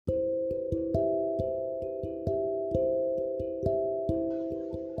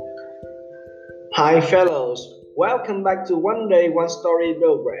Hi, fellows. Welcome back to One Day One Story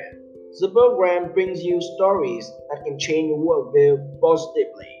program. The program brings you stories that can change your worldview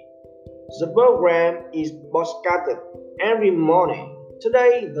positively. The program is broadcasted every morning.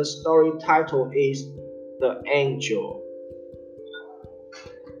 Today, the story title is The Angel.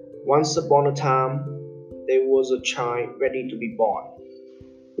 Once upon a time, there was a child ready to be born.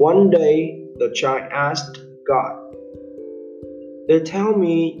 One day, the child asked God, "They tell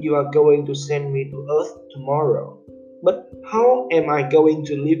me you are going to send me to earth tomorrow. But how am I going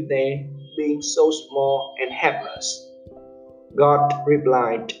to live there, being so small and helpless?" God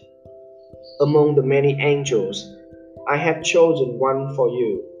replied, "Among the many angels, I have chosen one for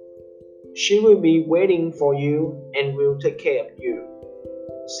you. She will be waiting for you and will take care of you,"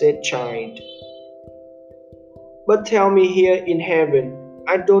 said child. "But tell me, here in heaven,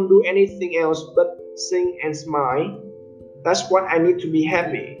 I don't do anything else but sing and smile. That's what I need to be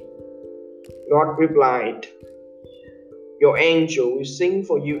happy." God replied, "Your angel will sing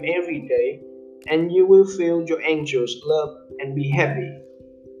for you every day, and you will feel your angel's love and be happy."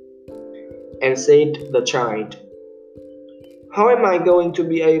 And said the child, "How am I going to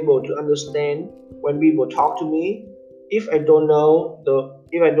be able to understand when people talk to me if I don't know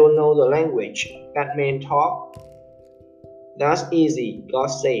the language that men talk?" "That's easy,"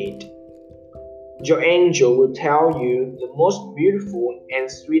 God said. "Your angel will tell you the most beautiful and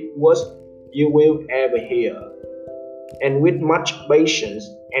sweet words you will ever hear. And with much patience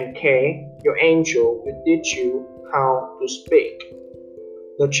and care, your angel will teach you how to speak."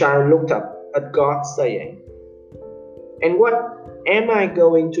 The child looked up at God, saying, "And what am I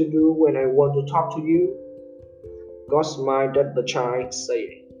going to do when I want to talk to you?" God smiled at the child,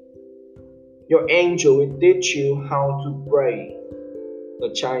 saying, "Your angel will teach you how to pray."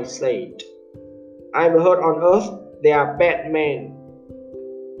 The child said, "I've heard on earth there are bad men.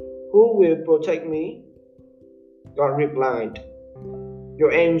 Who will protect me?" God replied,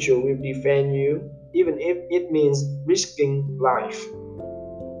 "Your angel will defend you, even if it means risking life."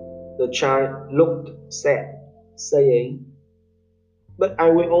 The child looked sad, saying, "But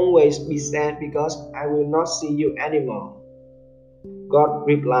I will always be sad because I will not see you anymore." God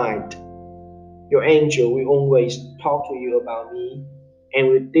replied, "Your angel will always talk to you about me and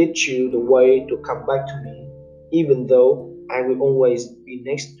will teach you the way to come back to me, even though I will always be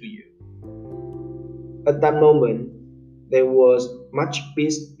next to you." At that moment, there was much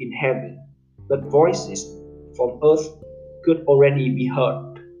peace in heaven, but voices from earth could already be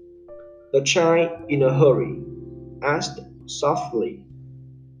heard. The child, in a hurry, asked softly,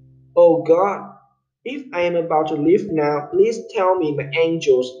 "Oh God, if I am about to leave now, please tell me my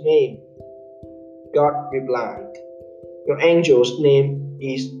angel's name." God replied, "Your angel's name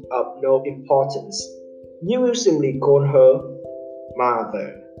is of no importance. You will simply call her Mother."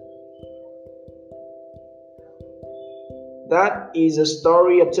 That is the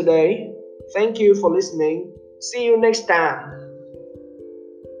story of today. Thank you for listening. See you next time.